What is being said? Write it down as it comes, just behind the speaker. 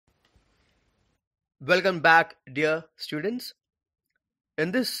Welcome back, dear students.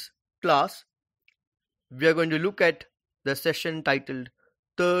 In this class, we are going to look at the session titled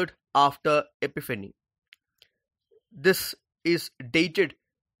Third After Epiphany. This is dated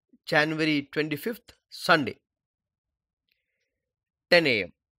January 25th, Sunday, 10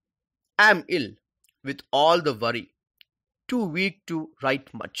 a.m. I'm ill with all the worry, too weak to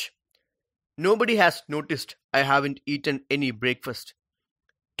write much. Nobody has noticed I haven't eaten any breakfast.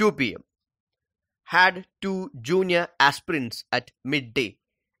 2 p.m. Had 2 junior aspirins at midday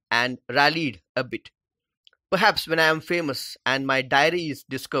and rallied a bit. Perhaps when I am famous and my diary is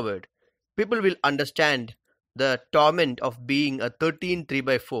discovered, people will understand the torment of being a 13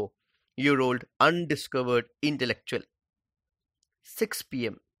 3/4-year-old undiscovered intellectual. 6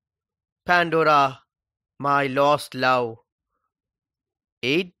 p.m. Pandora, my lost love.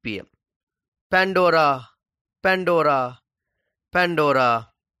 8 p.m. Pandora, Pandora, Pandora.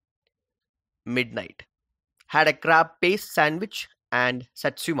 Midnight. Had a crab paste sandwich and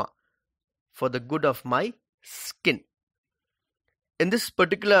satsuma for the good of my skin. In this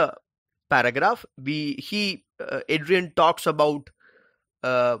particular paragraph, Adrian talks about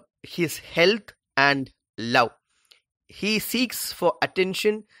his health and love. He seeks for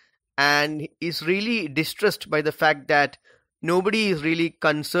attention and is really distressed by the fact that nobody is really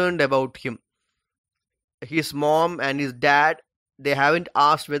concerned about him. His mom and his dad, they haven't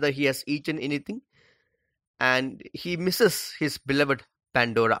asked whether he has eaten anything, and he misses his beloved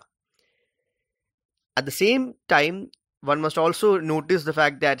Pandora. At the same time, one must also notice the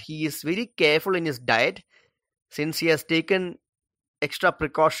fact that he is very careful in his diet, since he has taken extra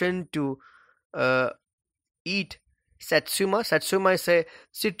precaution to eat satsuma. Satsuma is a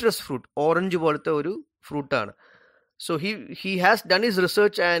citrus fruit, orange polathe oru fruit aanu. So he has done his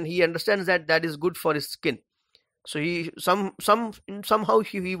research and he understands that that is good for his skin. So somehow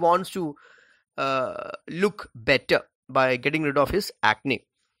he wants to look better by getting rid of his acne.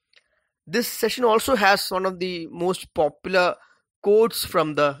 This session also has one of the most popular quotes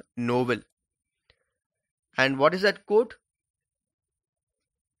from the novel. And what is that quote?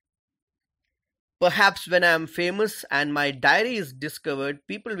 Perhaps when I am famous and my diary is discovered,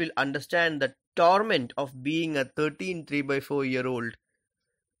 people will understand the torment of being a 13 3/4-year-old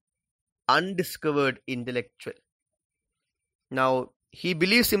undiscovered intellectual. Now, he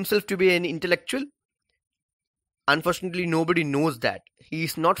believes himself to be an intellectual. Unfortunately, nobody knows that. He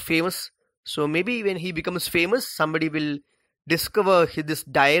is not famous. So maybe when he becomes famous, somebody will discover this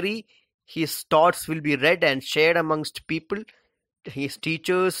diary. His thoughts will be read and shared amongst people, his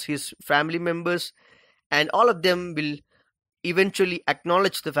teachers, his family members, and all of them will eventually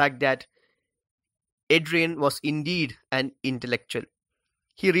acknowledge the fact that Adrian was indeed an intellectual.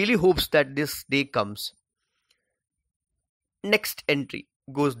 He really hopes that this day comes. Next entry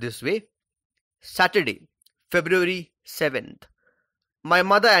goes this way. Saturday, February 7th. My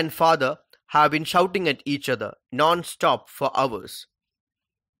mother and father have been shouting at each other non-stop for hours.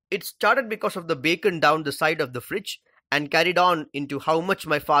 It started because of the bacon down the side of the fridge and carried on into how much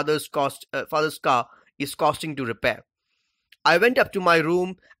my father's car is costing to repair. I went up to my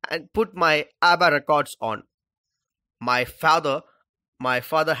room and put my ABBA records on. My father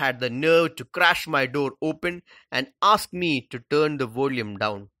had the nerve to crash my door open and ask me to turn the volume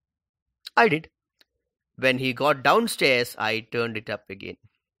down. I did. When he got downstairs, I turned it up again.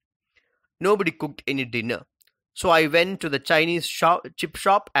 Nobody cooked any dinner, so I went to the Chinese chip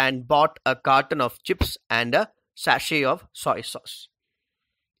shop and bought a carton of chips and a sachet of soy sauce.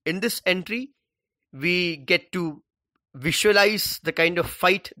 In this entry, we get to visualize the kind of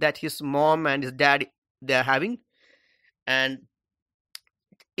fight that his mom and his dad they're having, and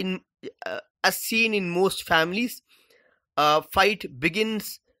as seen in most families, a fight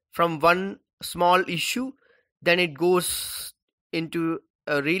begins from one small issue, then it goes into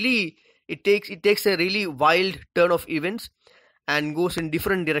it takes a really wild turn of events and goes in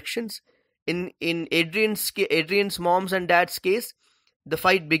different directions. In Adrian's mom's and dad's case, the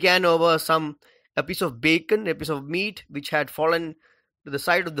fight began over a piece of bacon, a piece of meat which had fallen to the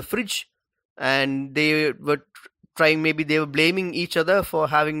side of the fridge, and they were maybe they were blaming each other for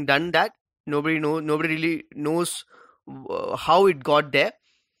having done that. Nobody really knows how it got there.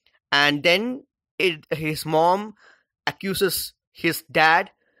 And then his mom accuses his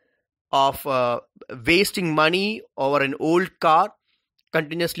dad of wasting money over an old car,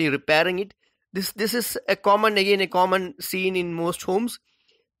 continuously repairing it. This is a common scene in most homes.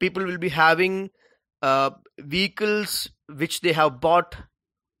 People will be having vehicles which they have bought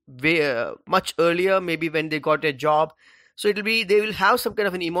much earlier, maybe when they got a job. So they will have some kind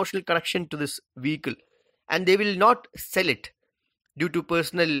of an emotional connection to this vehicle, and they will not sell it due to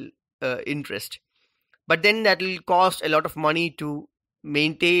personal interest. but then that will cost a lot of money to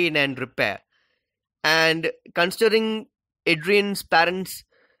maintain and repair. And considering Adrian's parents,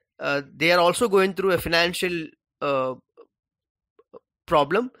 they are also going through a financial uh,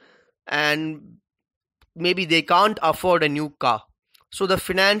 problem, and maybe they can't afford a new car. So the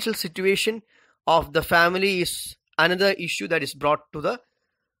financial situation of the family is another issue that is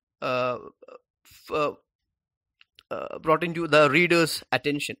uh, f- uh, brought into the reader's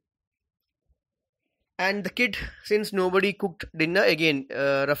attention. And the kid, since nobody cooked dinner, again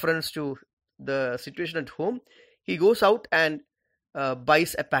reference to the situation at home, he goes out and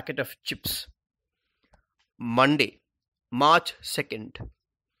buys a packet of chips. Monday, March 2nd.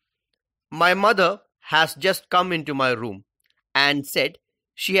 My mother has just come into my room and said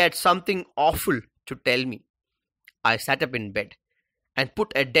she had something awful to tell me. I sat up in bed and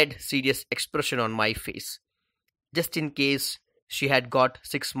put a dead serious expression on my face, just in case she had got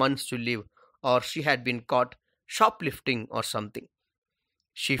 6 months to live or she had been caught shoplifting or something.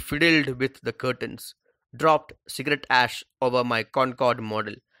 She fiddled with the curtains, dropped cigarette ash over my Concord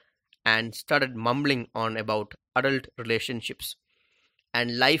model, and started mumbling on about adult relationships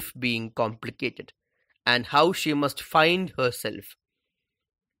and life being complicated and how she must find herself.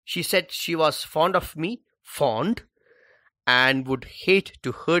 She said she was fond of me, fond, and would hate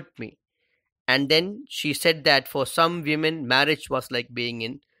to hurt me. And then she said that for some women, marriage was like being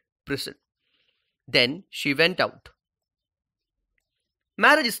in prison. Then she went out.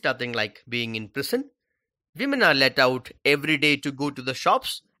 Marriage is nothing like being in prison. Women are let out every day to go to the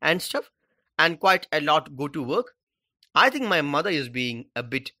shops and stuff, and quite a lot go to work. I think my mother is being a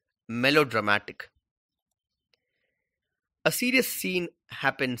bit melodramatic. A serious scene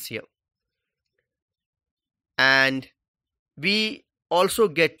happens here, and we also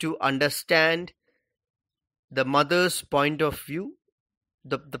get to understand the mother's point of view,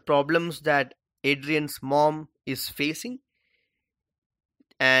 the problems that Adrian's mom is facing,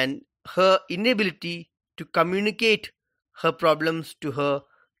 and her inability to communicate her problems to her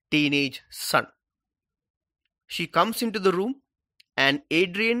teenage son. She comes into the room, and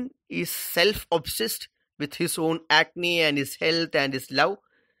Adrian is self obsessed with his own acne and his health and his love.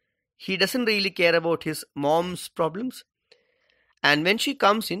 He doesn't really care about his mom's problems. And when she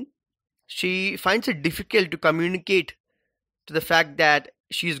comes in, she finds it difficult to communicate to the fact that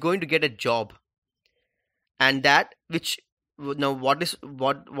she is going to get a job, and that which now what is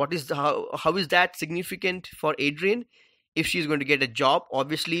how is that significant for Adrian? If she's going to get a job,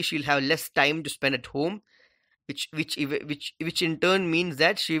 obviously she'll have less time to spend at home, which in turn means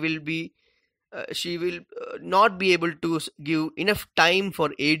that she will not be able to give enough time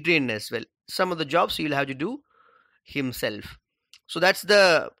for Adrian as well. Some of the jobs he'll have to do himself. So that's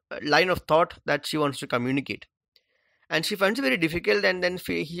the line of thought that she wants to communicate, and she finds it very difficult. And then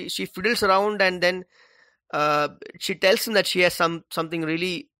she fiddles around, and then she tells him that she has something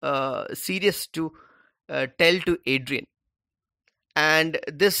really serious to tell to Adrian. And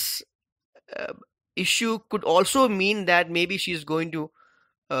this uh, issue could also mean that maybe she's going to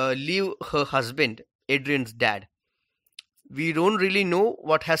leave her husband, Adrian's dad. We don't really know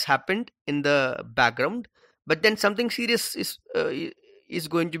what has happened in the background, but then something serious is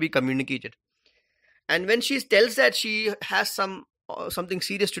going to be communicated. And when she tells that she has something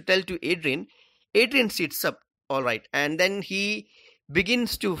serious to tell to Adrian, Adrian sits up, all right, and then he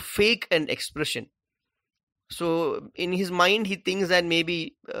begins to fake an expression. So in his mind, he thinks that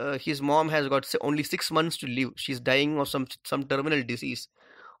maybe his mom has got only 6 months to live. She's dying of some terminal disease,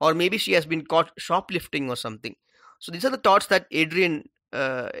 or maybe she has been caught shoplifting or something. So these are the thoughts that Adrian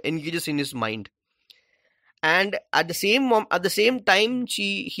engages in his mind. And at the same time,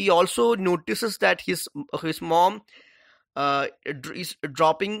 he also notices that his mom is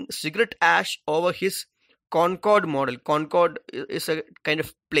dropping cigarette ash over his Concord model. Concord is a kind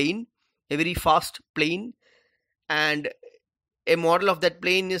of plane, a very fast plane, and a model of that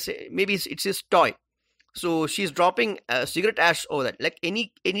plane is maybe it's his toy. So she's dropping cigarette ash over that. Like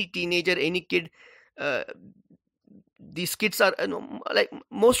any teenager, any kid, uh, these kids are like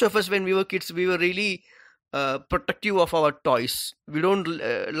most of us when we were kids, we were really protective of our toys. We don't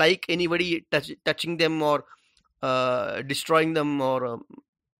like anybody touching them or destroying them or uh,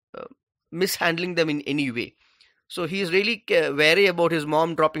 mishandling them in any way. So he is really wary about his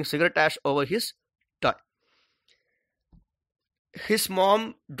mom dropping cigarette ash over his toy. His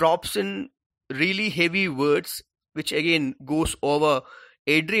mom drops in really heavy words, which again goes over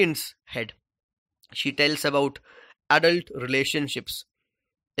Adrian's head. She tells about adult relationships.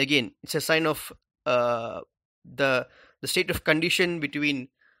 Again, it's a sign of uh, the state of condition between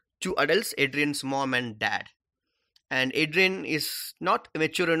two adults, Adrian's mom and dad. and Adrian is not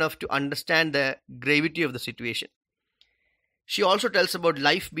mature enough to understand the gravity of the situation. She also tells about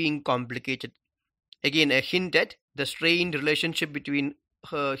life being complicated. Again, a hint at the strained relationship between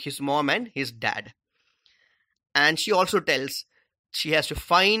his mom and his dad. And she also tells she has to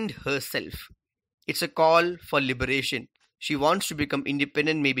find herself. It's a call for liberation. She wants to become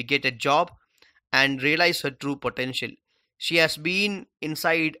independent, maybe get a job, and realize her true potential. She has been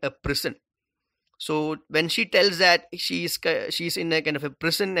inside a prison. So when she tells that she's in a kind of a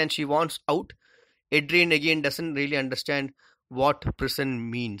prison and she wants out, Adrian again doesn't really understand what prison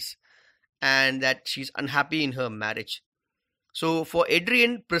means, and that she's unhappy in her marriage. So for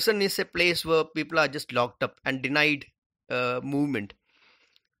Adrian, prison is a place where people are just locked up and denied movement.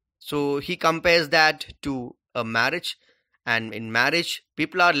 So he compares that to a marriage, and in marriage,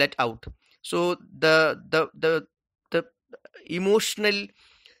 people are let out. So the emotional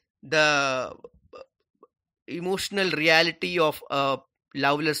the emotional reality of a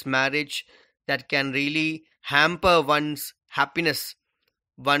loveless marriage that can really hamper one's happiness,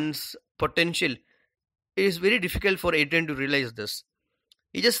 one's potential. It is very difficult for Adrian to realize this.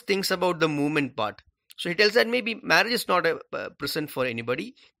 He just thinks about the movement part. So he tells that maybe marriage is not a prison for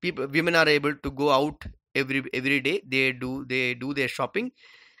anybody. Women are able to go out every day. They do their shopping,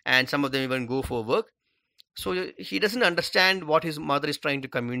 and some of them even go for work. So he doesn't understand what his mother is trying to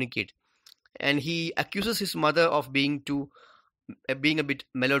communicate, and he accuses his mother of being a bit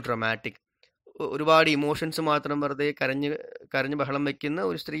melodramatic. ഒരുപാട് emotions മാത്രം വെറുതെ കരഞ്ഞ് ബഹളം വെക്കുന്ന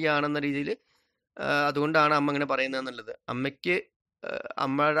ഒരു സ്ത്രീയാണെന്ന രീതിയിൽ, അതുകൊണ്ടാണ് അമ്മ അങ്ങനെ പറയുന്നത് എന്നുള്ളത്. അമ്മയ്ക്ക്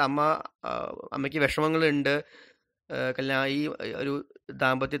വിഷമങ്ങളുണ്ട്, ഈ ഒരു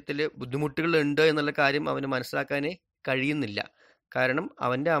ദാമ്പത്യത്തിൽ ബുദ്ധിമുട്ടുകളുണ്ട് എന്നുള്ള കാര്യം അവന് മനസ്സിലാക്കാനേ കഴിയുന്നില്ല. കാരണം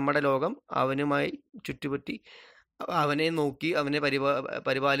അവൻ്റെ അമ്മയുടെ ലോകം അവനുമായി ചുറ്റുപറ്റി അവനെ നോക്കി അവനെ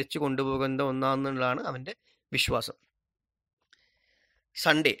പരിപാലിച്ച് കൊണ്ടുപോകുന്ന ഒന്നാണെന്നുള്ളതാണ് അവൻ്റെ വിശ്വാസം.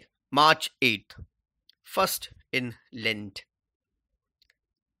 Sunday, March 8th, first in Lent.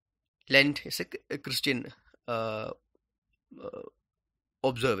 Lent is a Christian uh,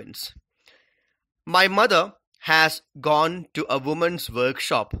 observance. My mother has gone to a woman's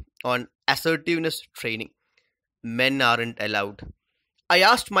workshop on assertiveness training. Men aren't allowed. I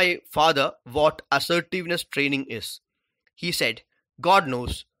asked my father what assertiveness training is. He said, God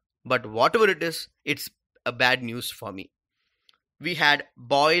knows, but whatever it is, it's a bad news for me. We had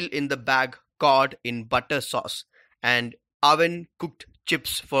boil in the bag cod in butter sauce and oven cooked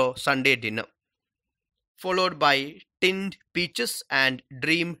chips for Sunday dinner, followed by tinned peaches and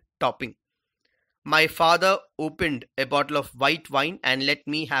dream topping. My father opened a bottle of white wine and let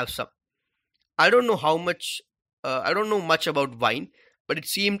me have some. I don't know much about wine, but it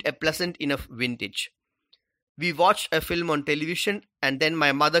seemed a pleasant enough vintage. We watched a film on television, and then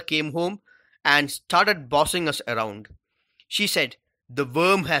my mother came home and started bossing us around. She said, the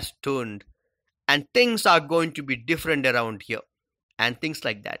worm has turned, and things are going to be different around here, and things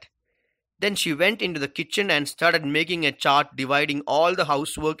like that. Then she went into the kitchen and started making a chart dividing all the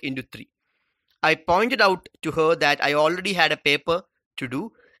housework into 3. I pointed out to her that I already had a paper to do,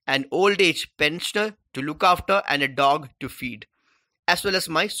 an old age pensioner to look after, and a dog to feed, as well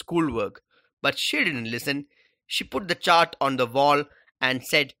as my schoolwork. But she didn't listen. She put the chart on the wall and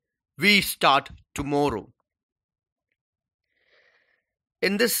said, we start tomorrow.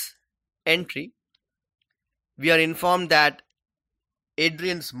 In this entry, we are informed that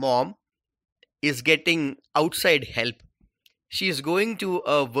Adrian's mom is getting outside help. She is going to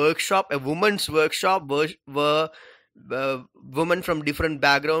a workshop, a women's workshop, where women from different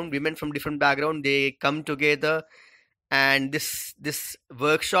background, they come together, and this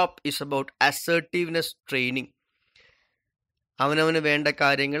workshop is about assertiveness training. അവനവന് വേണ്ട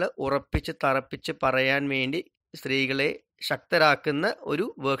കാര്യങ്ങൾ ഉറപ്പിച്ച് തറപ്പിച്ച് പറയാൻ വേണ്ടി സ്ത്രീകളെ ശക്തരാക്കുന്ന ഒരു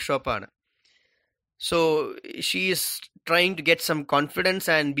വർക്ക്ഷോപ്പാണ്. So she is trying to get some confidence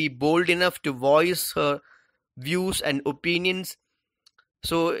and be bold enough to voice her views and opinions.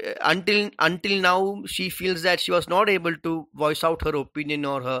 So until now, she feels that she was not able to voice out her opinion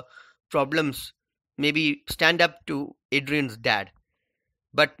or her problems, maybe stand up to Adrian's dad.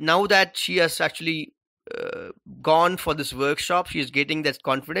 But now that she has actually gone for this workshop, she is getting that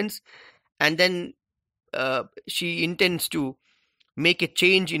confidence, and then she intends to make a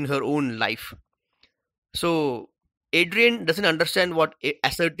change in her own life. So Adrian doesn't understand what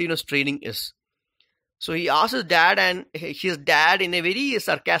assertiveness training is. So he asks his dad, and his dad, in a very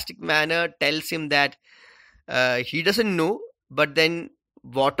sarcastic manner, tells him that he doesn't know, but then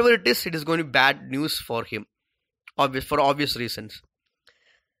whatever it is going to be bad news for him, for obvious reasons.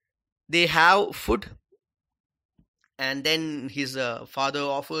 They have food, and then his father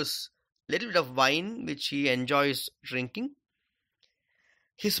offers little bit of wine which he enjoys drinking.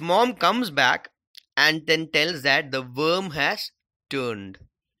 His mom comes back and then tells that the worm has turned.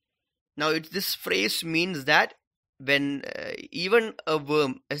 Now, this phrase means that when even a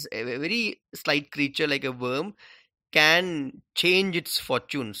worm, as a very slight creature like a worm, can change its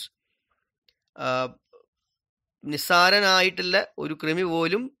fortunes. നിസ്സാരനായിട്ടുള്ള ഒരു കൃമി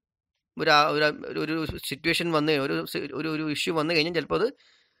പോലും ഒരു situation വന്ന് ഒരു issue വന്നു കഴിഞ്ഞാൽ ചിലപ്പോൾ അത്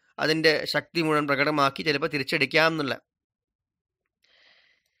അതിൻ്റെ ശക്തി മുഴുവൻ പ്രകടമാക്കി ചിലപ്പോൾ തിരിച്ചടിക്കാം എന്നുള്ള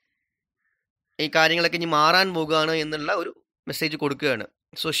ഈ കാര്യങ്ങളൊക്കെ ഇനി മാറാൻ പോകുകയാണ് എന്നുള്ള ഒരു മെസ്സേജ് കൊടുക്കുകയാണ്.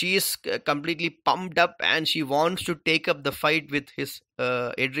 So she is completely pumped up and she wants to take up the fight with his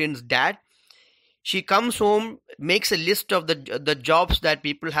Adrian's dad. She comes home, makes a list of the jobs that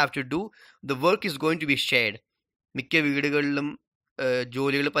people have to do. The work is going to be shared. മിക്ക വീടുകളിലും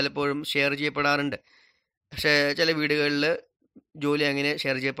ജോലികൾ പലപ്പോഴും share ചെയ്യപ്പെടാറുണ്ട്. പക്ഷേ ചില വീടുകളിൽ ജോലി അങ്ങനെ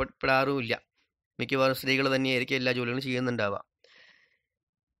share ചെയ്യപ്പെടാറുമില്ല. മിക്കവാറും സ്ത്രീകൾ തന്നെയായിരിക്കും എല്ലാ ജോലികളും ചെയ്യുന്നുണ്ടാവുക.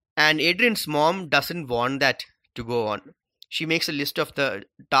 And Adrian's mom doesn't want that to go on. She makes a list of the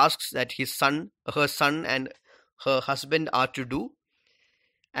tasks that her son and her husband are to do,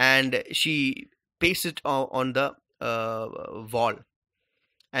 and she pastes it on the wall.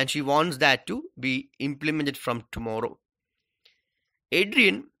 And she wants that to be implemented from tomorrow.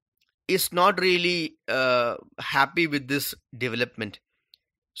 Adrian is not really happy with this development.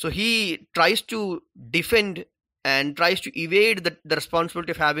 So he tries to defend and tries to evade the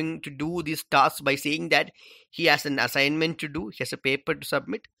responsibility of having to do these tasks by saying that he has an assignment to do, he has a paper to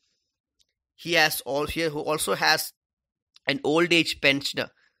submit. He also has an old age pensioner.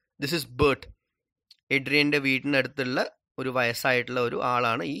 This is Bert. എഡ്രിയൻ്റെ വീടിനടുത്തുള്ള ഒരു വയസ്സായിട്ടുള്ള ഒരു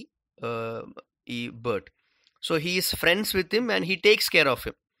ആളാണ് ഈ Bert. So he is friends with him and he takes care of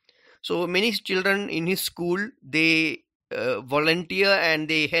him. So many children in his school, they volunteer and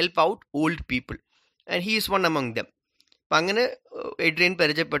they help out old people. And he is one among them. അപ്പം അങ്ങനെ Adrian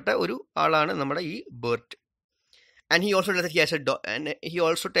പരിചയപ്പെട്ട ഒരു ആളാണ് നമ്മുടെ ഈ Bert. And he also tells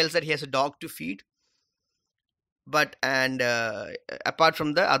that he has a dog to feed. Apart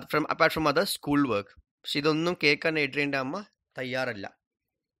from other school work. പക്ഷെ ഇതൊന്നും കേൾക്കാൻ എഡ്രിയൻ്റെ അമ്മ തയ്യാറല്ല.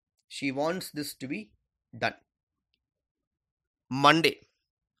 She wants this to be done. Monday,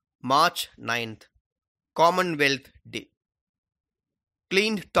 March 9th, Commonwealth Day.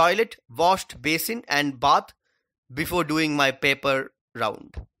 Cleaned toilet, washed basin and bath before doing my paper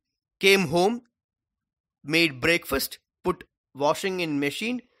round. Came home, made breakfast, put washing in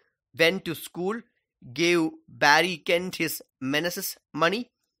machine, went to school, gave Barry Kent his menaces money,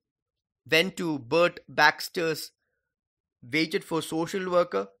 went to Bert Baxter's, waited for social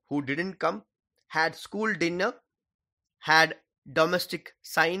worker who didn't come, had school dinner, had domestic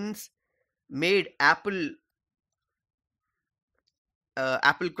science, made apple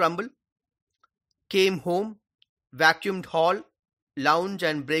crumble, came home, vacuumed hall, lounge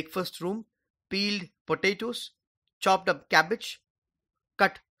and breakfast room, peeled potatoes, chopped up cabbage,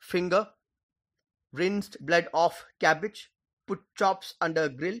 cut finger, rinsed blood off cabbage, put chops under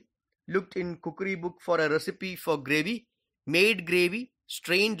grill, looked in cookery book for a recipe for gravy, made gravy,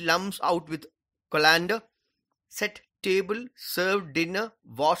 strained lumps out with colander, set table, served dinner,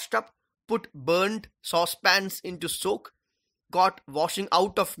 washed up, put burnt saucepans into soak, got washing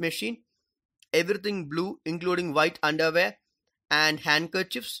out of machine, everything blue including white underwear and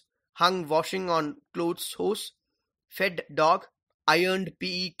handkerchiefs, hung washing on clothes hose, fed dog, ironed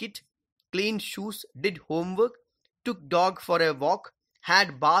PE kit, cleaned shoes, did homework, took dog for a walk,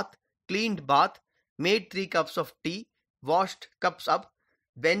 had bath, cleaned bath, made 3 cups of tea, washed cups up,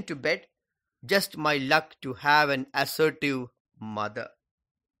 went to bed. Just my luck to have an assertive mother.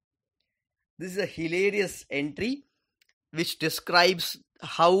 This is a hilarious entry which describes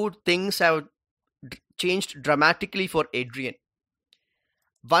how things have changed dramatically for Adrian.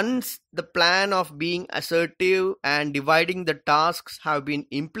 Once the plan of being assertive and dividing the tasks have been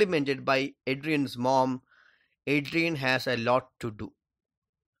implemented by Adrian's mom, Adrian has a lot to do.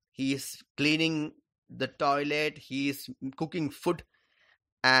 He is cleaning the toilet, he is cooking food,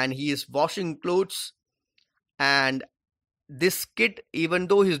 and he is washing clothes. And this kid, even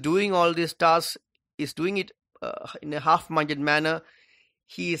though he's doing all these tasks, is doing it in a half-minded manner.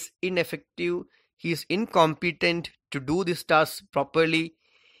 He is ineffective, he is incompetent to do these tasks properly.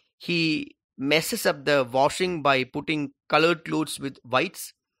 He messes up the washing by putting colored clothes with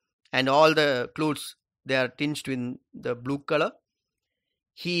whites, and all the clothes, they are tinged in the blue color.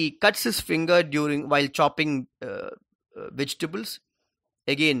 He cuts his finger while chopping vegetables.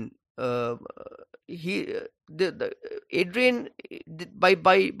 Again, Adrian,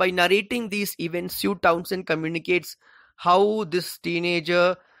 by narrating these events, Sue Townsend communicates how this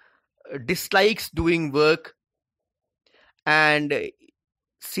teenager dislikes doing work, and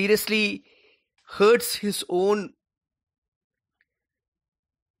seriously hurts his own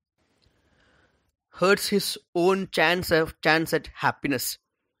chance at happiness.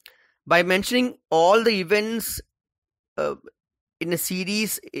 By mentioning all the events uh, in a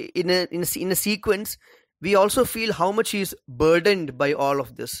series, in a sequence, we also feel how much he is burdened by all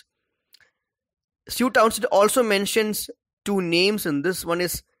of this. Stu Townsend also mentions two names in this. One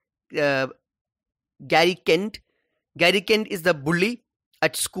is uh, Gary Kent. Gary Kent is the bully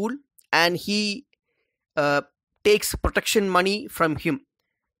at school, and he uh, takes protection money from him.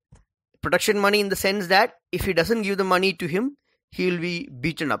 Protection money in the sense that if he doesn't give the money to him, he will be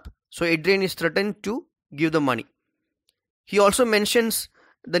beaten up. So Adrian is threatened to give the money. He also mentions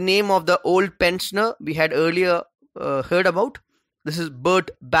the name of the old pensioner we had earlier heard about. This is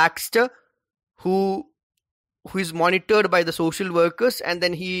Bert Baxter, who is monitored by the social workers, and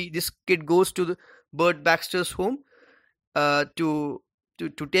then this kid goes to the Bert Baxter's home to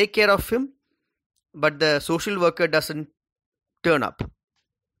take care of him, but the social worker doesn't turn up.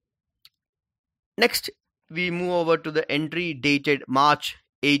 Next, we move over to the entry dated March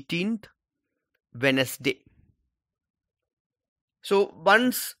 18th, Wednesday. So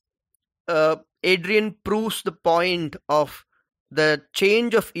once Adrian proves the point of the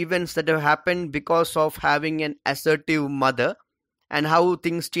change of events that have happened because of having an assertive mother and how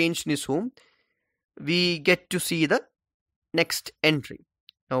things changed in his home, we get to see the next entry.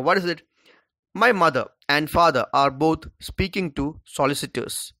 Now, what is it? My mother and father are both speaking to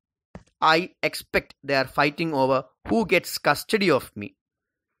solicitors. I expect they are fighting over who gets custody of me.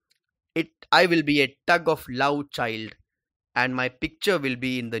 I will be a tug of love child, and my picture will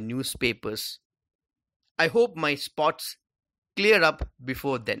be in the newspapers. I hope my spots clear up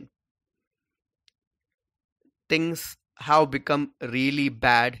before then. Things have become really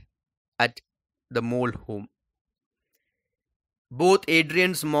bad at the mole home. Both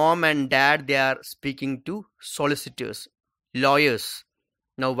Adrian's mom and dad, they are speaking to solicitors, lawyers.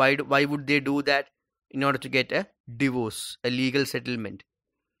 Now, why would they do that? In order to get a divorce, a legal settlement.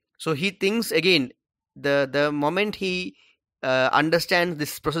 So he thinks again, the moment he understands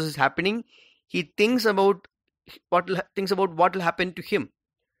this process is happening, he thinks about what will happen to him,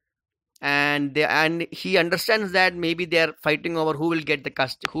 and he understands that maybe they are fighting over who will get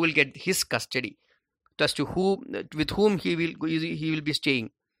his custody, as to with whom he will be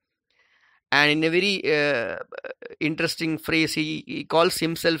staying. And in a very interesting phrase, he calls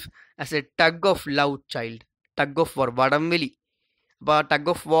himself as a tug of love child, tug of war, vadamveli. But tug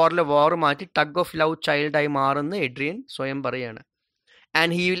of war-le war മാറ്റി tug of love child ആയി മാറുന്ന Adrian സ്വയം പറയാണ്. And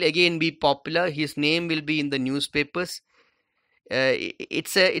he will again be popular. His name will be in the newspapers.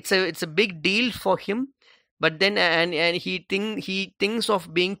 It's a big deal for him. But then and he thinks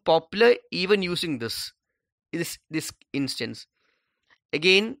of being popular even using this instance.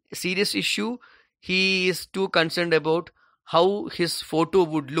 Again, serious issue. He is too concerned about how his photo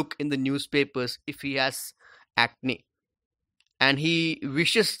would look in the newspapers if he has acne. And he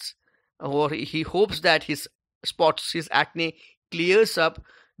wishes, or he hopes, that his acne clears up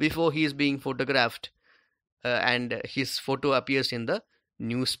before he is being photographed and his photo appears in the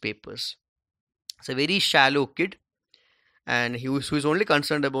newspapers. It's a very shallow kid, and who is only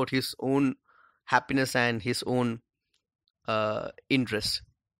concerned about his own happiness and his own interests.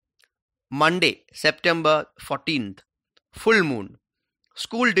 Monday, September 14th, full moon.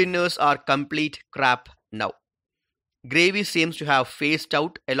 School dinners are complete crap now. Gravy seems to have phased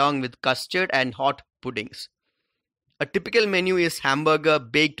out along with custard and hot puddings. A typical menu is hamburger,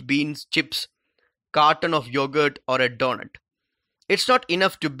 baked beans, chips, carton of yogurt, or a donut. It's not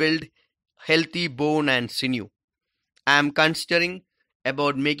enough to build healthy bone and sinew. I am considering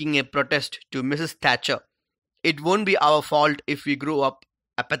about making a protest to Mrs. Thatcher. It won't be our fault if we grow up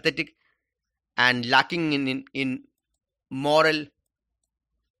apathetic and lacking in moral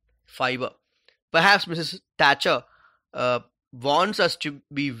fiber. Perhaps Mrs. Thatcher wants us to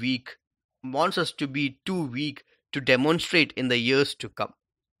be too weak to demonstrate in the years to come.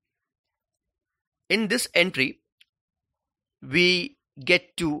 In this entry, we get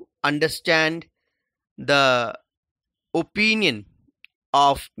to understand the opinion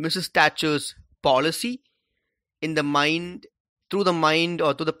of Mrs. Thatcher's policy through the mind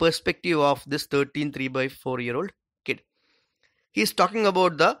or through the perspective of this 3-by-4-year-old kid. He's talking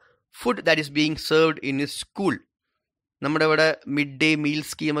about the food that is being served in his school. നമ്മുടെ ഇവിടെ mid day meal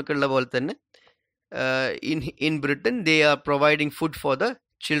സ്കീമൊക്കെ ഉള്ള പോലെ തന്നെ in Britain they are providing food for the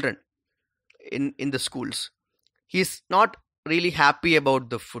children in the schools. He's not really happy about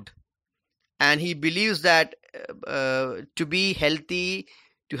the food, and he believes that to be healthy,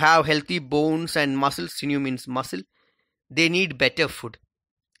 To have healthy bones and muscles, sinew means muscle, they need better food.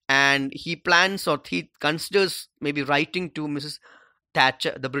 And he plans, or he considers maybe writing to Mrs.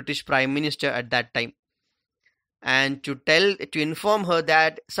 Thatcher, the British Prime Minister at that time, and to inform her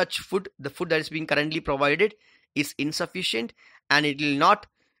that such food, the food that is being currently provided, is insufficient, and it will not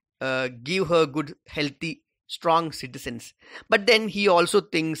give her good, healthy, strong citizens. But then he also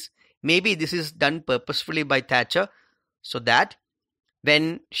thinks maybe this is done purposefully by Thatcher, so that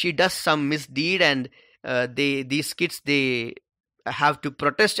when she does some misdeed and these kids, they have to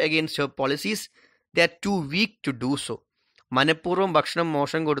protest against her policies, they are too weak to do so. മനഃപൂർവ്വം ഭക്ഷണം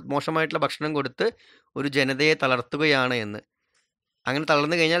മോശമായിട്ടുള്ള ഭക്ഷണം കൊടുത്ത് ഒരു ജനതയെ തളർത്തുകയാണ് എന്ന്. അങ്ങനെ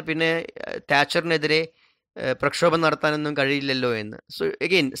തളർന്നു കഴിഞ്ഞാൽ പിന്നെ താച്ചറിനെതിരെ പ്രക്ഷോഭം നടത്താനൊന്നും കഴിയില്ലല്ലോ എന്ന്. So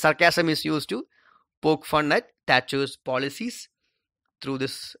again sarcasm is use to poke fun at Thatcher's policies through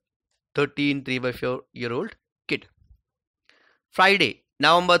this 3-4-year-old kid. Friday,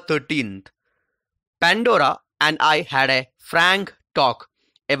 November 13th. Pandora and I had a frank talk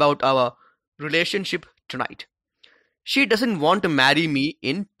about our relationship tonight. She doesn't want to marry me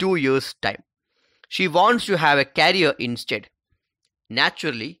in 2 years' time. She wants to have a career instead.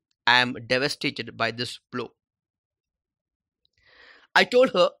 Naturally, I am devastated by this blow. I told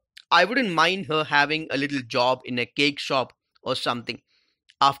her I wouldn't mind her having a little job in a cake shop or something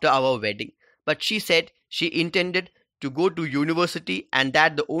after our wedding, but she said she intended to go to university and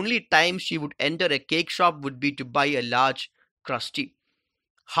that the only time she would enter a cake shop would be to buy a large crusty.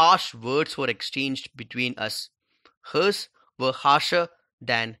 Harsh words were exchanged between us. Hers were harsher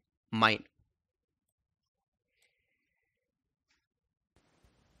than mine.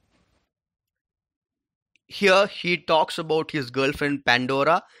 Here he talks about his girlfriend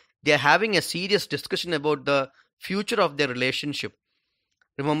Pandora. They are having a serious discussion about the future of their relationship.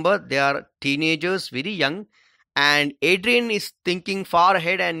 Remember, they are teenagers, very young, and Adrian is thinking far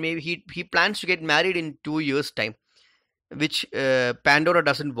ahead, and maybe he plans to get married in 2 years' time, which Pandora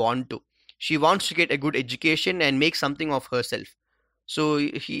doesn't want to. She wants to get a good education and make something of herself. So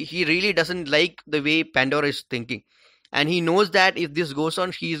he really doesn't like the way Pandora is thinking. And he knows that if this goes on,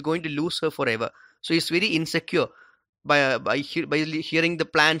 he is going to lose her forever. So he's very insecure by hearing the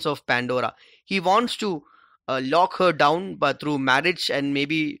plans of Pandora. He wants to lock her down but through marriage and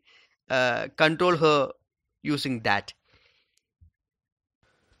maybe control her using that.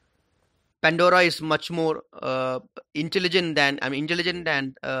 Pandora is much more intelligent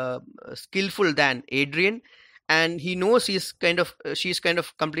and skillful than Adrian, and he knows she's kind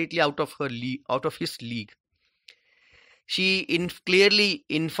of completely out of his league. She clearly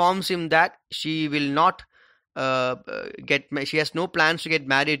informs him that she will not she has no plans to get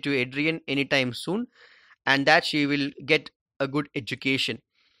married to Adrian anytime soon, and that she will get a good education.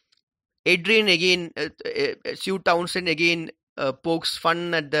 Adrian again, Sue Townsend again pokes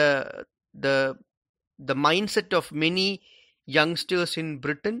fun at the mindset of many youngsters in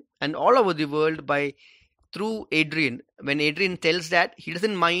Britain and all over the world through Adrian. When Adrian tells that he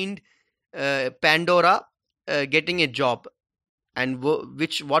doesn't mind Pandora getting a job, and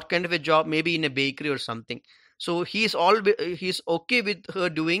what kind of a job, maybe in a bakery or something. So he's okay with her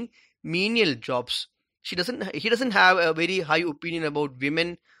doing menial jobs. He doesn't have a very high opinion about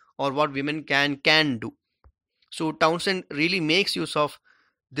women or what women can do. So Townsend really makes use of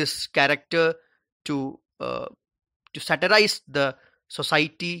this character to satirize the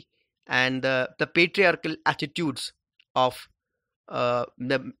society and the patriarchal attitudes of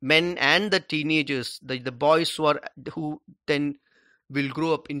the men and the teenagers, the boys who then will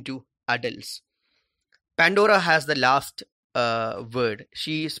grow up into adults. Pandora has the last word.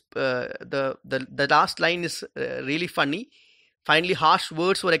 She's the last line is really funny. Finally, harsh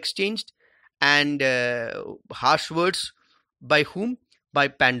words were exchanged, and harsh words by whom? By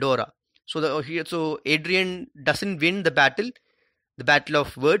Pandora. So Adrian doesn't win the battle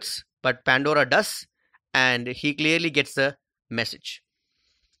of words, but Pandora does, and he clearly gets the message.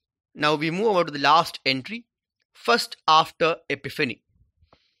 Now we move over to the last entry, first after Epiphany.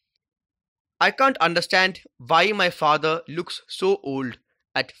 I can't understand why my father looks so old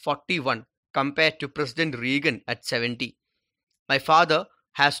at 41 compared to President Reagan at 70. My father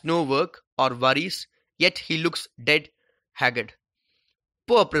has no work or worries, yet he looks dead, haggard.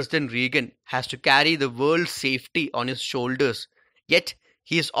 Poor President Reagan has to carry the world's safety on his shoulders, yet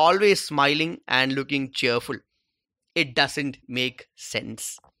he is always smiling and looking cheerful. It doesn't make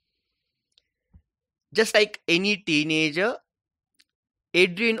sense. Just like any teenager,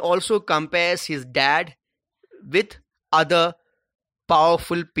 Adrian also compares his dad with other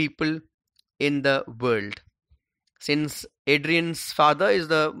powerful people in the world. Since Adrian's father is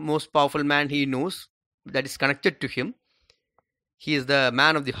the most powerful man he knows that is connected to him, he is the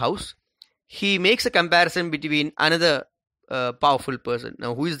man of the house. He makes a comparison between another powerful person.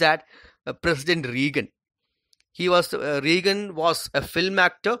 Now, who is that? President Reagan. Reagan was a film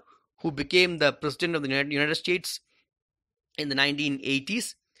actor who became the president of the United States in the 1980s,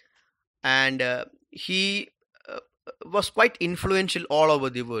 and he was quite influential all over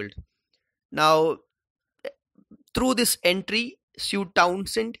the world. Now, through this entry, Sue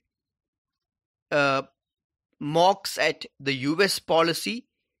Townsend mocks at the US policy.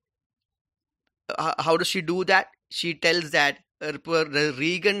 How does she do that? She tells that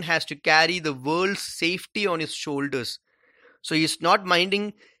Reagan has to carry the world's safety on his shoulders. So he's not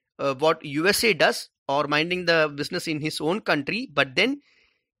minding what USA does or minding the business in his own country, but then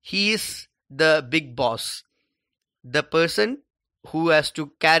he is the big boss, the person who has to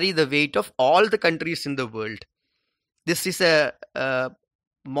carry the weight of all the countries in the world. This is a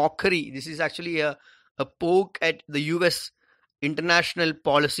mockery. This is actually a poke at the US international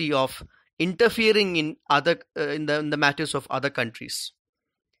policy of interfering in other in the matters of other countries.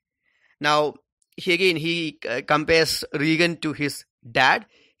 Now, he compares Reagan to his dad.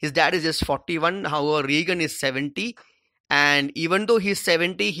 His dad is just 41, however Reagan is 70, and even though he's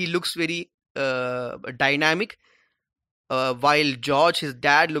 70, he looks very dynamic, while George, his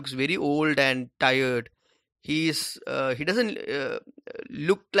dad, looks very old and tired. He doesn't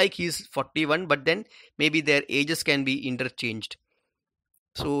look like he's 41, but then maybe their ages can be interchanged.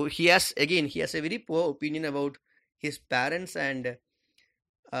 So he has a very poor opinion about his parents, and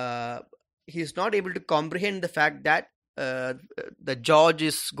he's not able to comprehend the fact that the George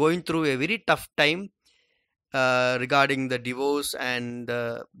is going through a very tough time regarding the divorce and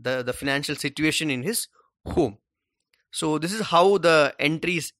the financial situation in his home. So this is how the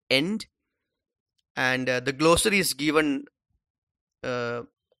entries end, and the glossary is given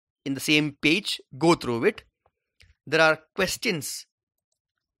in the same page. Go through it. There are questions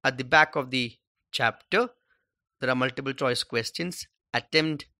at the back of the chapter. There are multiple choice questions.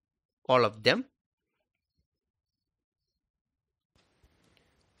 Attempt all of them.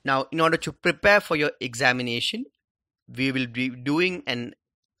 Now, in order to prepare for your examination, we will be doing an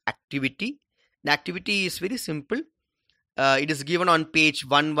activity. The activity is very simple. It is given on page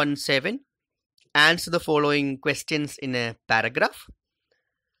 117. Answer the following questions in a paragraph.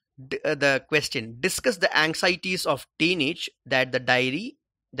 The question: discuss the anxieties of teenage that the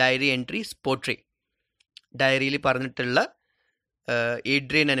diary entries portray. ഡയറിയിൽ പറഞ്ഞിട്ടുള്ള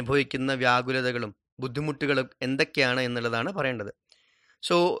Adrian അനുഭവിക്കുന്ന വ്യാകുലതകളും ബുദ്ധിമുട്ടുകളും എന്തൊക്കെയാണ് എന്നുള്ളതാണ് പറയേണ്ടത്.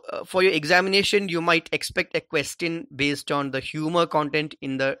 So for your examination, you might expect a question based on the humor content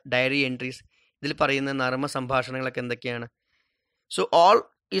in the diary entries. ഇതിൽ പറയുന്ന നർമ്മ സംഭാഷണങ്ങളൊക്കെ എന്തൊക്കെയാണ്? So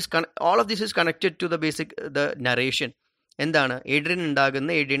all of this is connected to the narration. എന്താണ്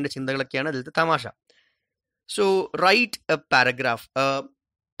ഏഡ്രിയൻ്റെ ചിന്തകളൊക്കെയാണ് അതിലത്തെ തമാശ. So write a paragraph.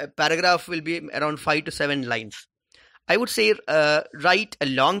 A paragraph will be around 5 to 7 lines. I would say write a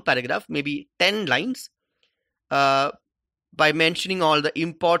long paragraph, maybe 10 lines, by mentioning all the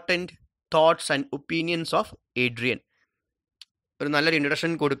important thoughts and opinions of Adrian. ഒരു നല്ലൊരു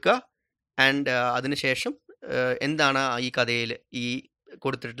introduction കൊടുക്കുക, and അതിനുശേഷം എന്താണ് ഈ കഥയിൽ ഈ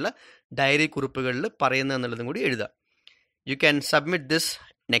കൊടുത്തിട്ടുള്ള diary കുറിപ്പുകളിൽ പറയുന്നത് എന്നുള്ളതും കൂടി എഴുതുക. You can submit this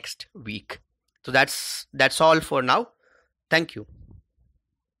next week. So that's all for now. Thank you.